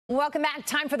Welcome back.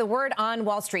 Time for the word on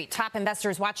Wall Street. Top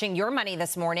investors watching your money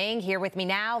this morning. Here with me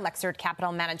now, Lexard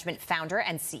Capital Management founder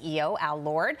and CEO Al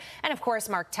Lord. And of course,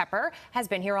 Mark Tepper has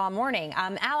been here all morning.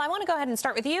 Al, I want to go ahead and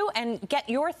start with you and get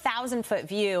your 1,000-foot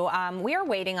view. We are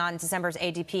waiting on December's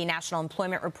ADP National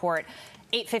Employment Report.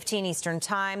 8:15 Eastern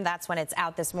Time. That's when it's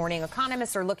out this morning.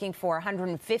 Economists are looking for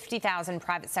 150,000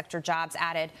 private sector jobs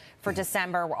added for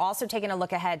December. We're also taking a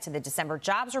look ahead to the December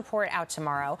jobs report out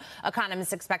tomorrow.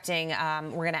 Economists expecting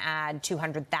we're going to add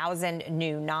 200,000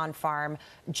 new non-farm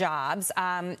jobs.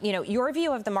 Your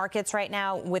view of the markets right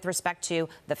now with respect to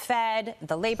the Fed,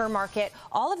 the labor market,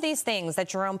 all of these things that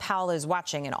Jerome Powell is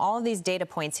watching and all of these data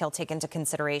points he'll take into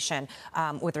consideration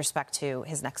with respect to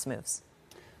his next moves.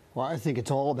 Well, I think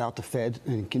it's all about the Fed,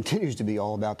 and it continues to be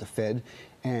all about the Fed,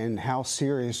 and how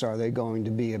serious are they going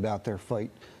to be about their fight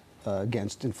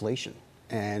against inflation.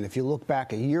 And if you look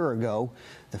back a year ago,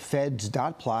 the Fed's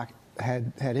dot plot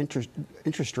had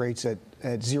interest rates at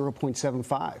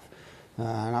 0.75.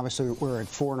 And obviously we're at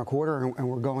 4.25, and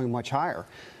we're going much higher.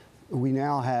 We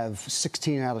now have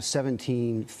 16 out of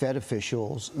 17 Fed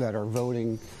officials that are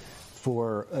voting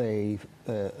for a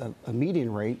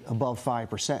median rate above 5%.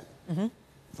 Mm-hmm.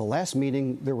 The last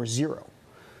meeting, there was 0.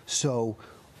 So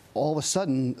all of a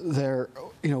sudden, their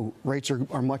rates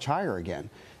are much higher again.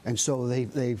 And so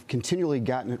they've continually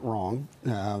gotten it wrong,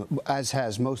 as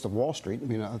has most of Wall Street. I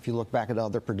mean, if you look back at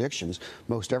other predictions,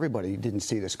 most everybody didn't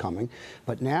see this coming.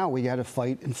 But now we got to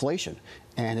fight inflation,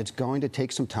 and it's going to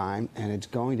take some time, and it's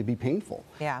going to be painful.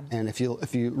 Yeah. And if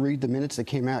you read the minutes that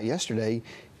came out yesterday,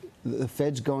 the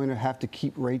Fed's going to have to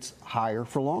keep rates higher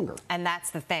for longer. And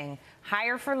that's the thing.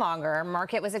 Higher for longer.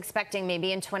 Market was expecting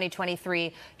maybe in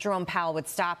 2023 Jerome Powell would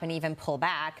stop and even pull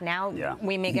back. Now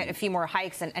we may get a few more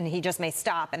hikes and he just may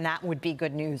stop, and that would be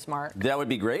good news, Mark. That would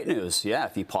be great news, yeah,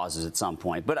 if he pauses at some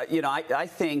point. But, I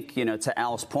think, to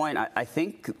Al's point, I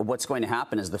think what's going to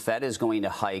happen is the Fed is going to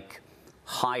hike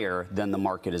higher than the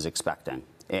market is expecting.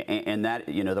 And that,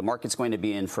 the market's going to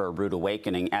be in for a rude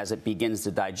awakening as it begins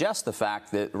to digest the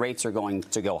fact that rates are going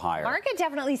to go higher. Market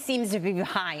definitely seems to be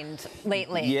behind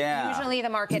lately. Yeah. Usually the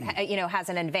market, has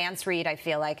an advanced read, I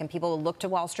feel like, and people will look to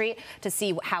Wall Street to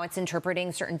see how it's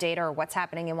interpreting certain data or what's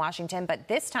happening in Washington. But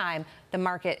this time, the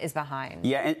market is behind.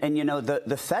 Yeah, and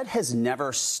the Fed has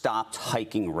never stopped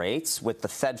hiking rates with the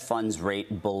Fed funds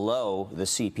rate below the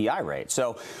CPI rate.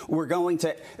 So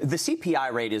the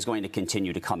CPI rate is going to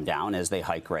continue to come down as they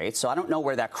hike rates. So I don't know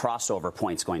where that crossover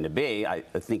point's going to be. I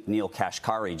think Neil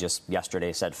Kashkari just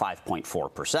yesterday said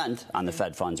 5.4% on the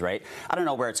Fed funds rate. I don't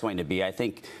know where it's going to be. I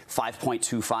think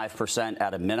 5.25%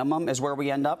 at a minimum is where we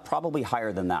end up, probably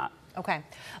higher than that. Okay.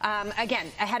 Again,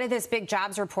 ahead of this big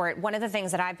jobs report, one of the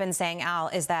things that I've been saying, Al,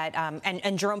 is that,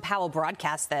 and Jerome Powell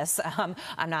broadcast this, I'm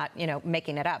not,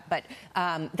 making it up, but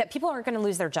that people are going to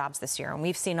lose their jobs this year. And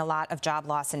we've seen a lot of job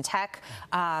loss in tech,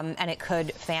 and it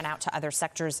could fan out to other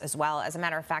sectors as well. As a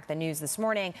matter of fact, the news this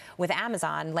morning with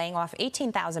Amazon laying off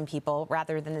 18,000 people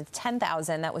rather than the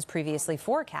 10,000 that was previously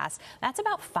forecast. That's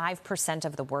about 5%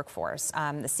 of the workforce.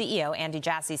 The CEO, Andy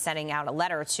Jassy, sending out a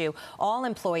letter to all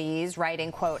employees,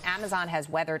 writing, quote, Amazon has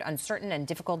weathered uncertain and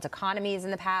difficult economies in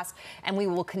the past, and we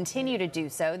will continue to do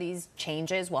so. These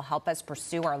changes will help us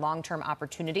pursue our long-term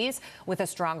opportunities with a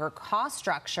stronger cost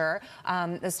structure.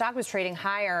 The stock was trading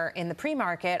higher in the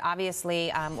pre-market.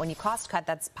 Obviously, when you cost cut,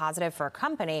 that's positive for a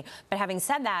company. But having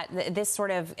said that, this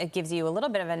sort of gives you a little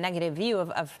bit of a negative view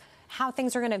of how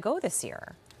things are going to go this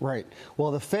year. Right.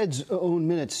 Well, the Fed's own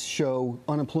minutes show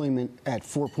unemployment at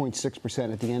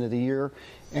 4.6% at the end of the year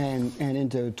and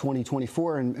into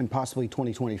 2024 and possibly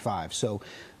 2025. So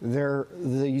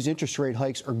these interest rate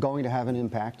hikes are going to have an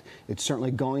impact. It's certainly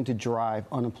going to drive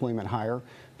unemployment higher.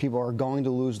 People are going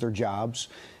to lose their jobs.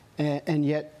 And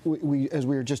yet, as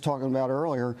we were just talking about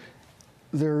earlier,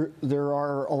 there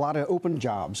are a lot of open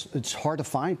jobs. It's hard to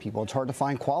find people. It's hard to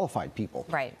find qualified people.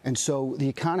 Right. And so the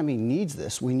economy needs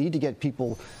this. We need to get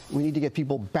people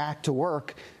back to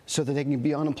work so that they can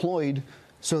be unemployed,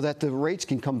 so that the rates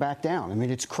can come back down. I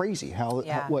mean, it's crazy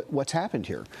what's happened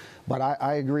here. But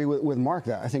I agree with Mark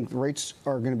that I think the rates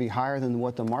are going to be higher than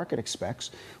what the market expects.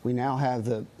 We now have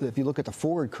if you look at the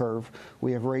forward curve,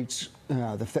 we have rates,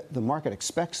 the market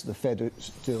expects the Fed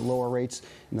to lower rates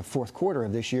in the fourth quarter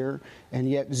of this year, and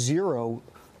yet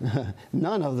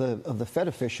none of the Fed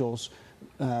officials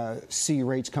see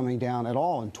rates coming down at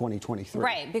all in 2023.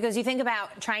 Right, because you think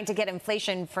about trying to get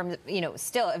inflation from,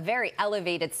 still a very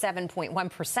elevated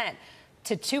 7.1%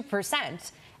 to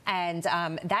 2%. And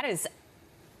that is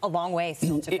a long way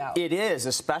still to go. It is,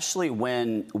 especially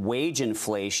when wage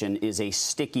inflation is a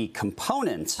sticky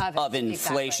component of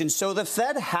inflation. Exactly. So the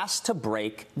Fed has to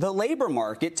break the labor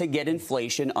market to get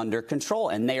inflation under control,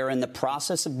 and they are in the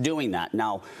process of doing that.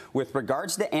 Now, with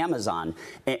regards to Amazon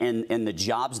and the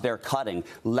jobs they're cutting,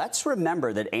 let's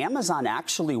remember that Amazon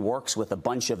actually works with a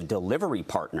bunch of delivery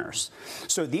partners.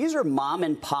 So these are mom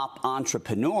and pop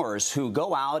entrepreneurs who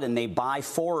go out and they buy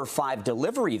 4 or 5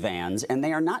 delivery vans, and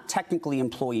they are not technically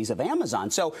employees of Amazon.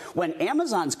 So when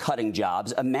Amazon's cutting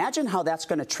jobs, imagine how that's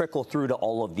going to trickle through to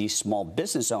all of these small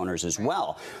business owners as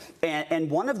well. And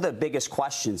one of the biggest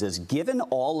questions is, given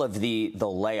all of the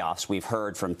layoffs we've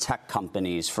heard from tech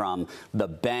companies, from the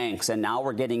banks, and now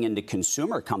we're getting into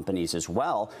consumer companies as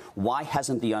well, why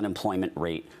hasn't the unemployment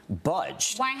rate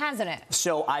budged? Why hasn't it?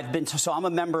 So I'm a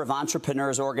member of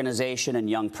Entrepreneurs Organization and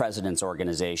Young Presidents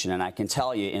Organization, and I can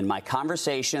tell you in my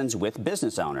conversations with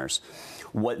business owners,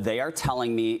 what they are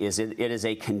telling me is it is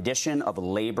a condition of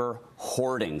labor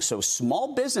hoarding. So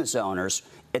small business owners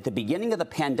at the beginning of the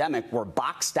pandemic were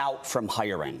boxed out from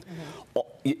hiring.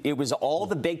 It was all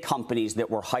the big companies that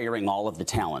were hiring all of the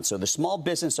talent. So the small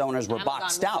business owners were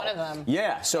boxed out. One of them.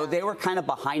 Yeah, so they were kind of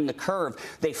behind the curve.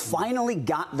 They finally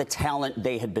got the talent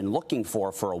they had been looking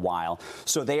for a while.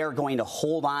 So they are going to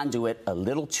hold on to it a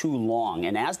little too long.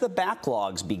 And as the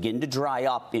backlogs begin to dry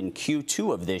up in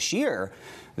Q2 of this year,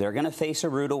 they're going to face a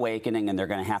rude awakening, and they're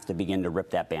going to have to begin to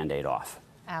rip that Band-Aid off.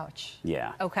 Ouch.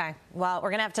 Yeah. Okay. Well, we're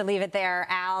going to have to leave it there.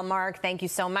 Al, Mark, thank you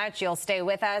so much. You'll stay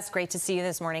with us. Great to see you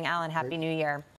this morning, Al, and Happy New Year.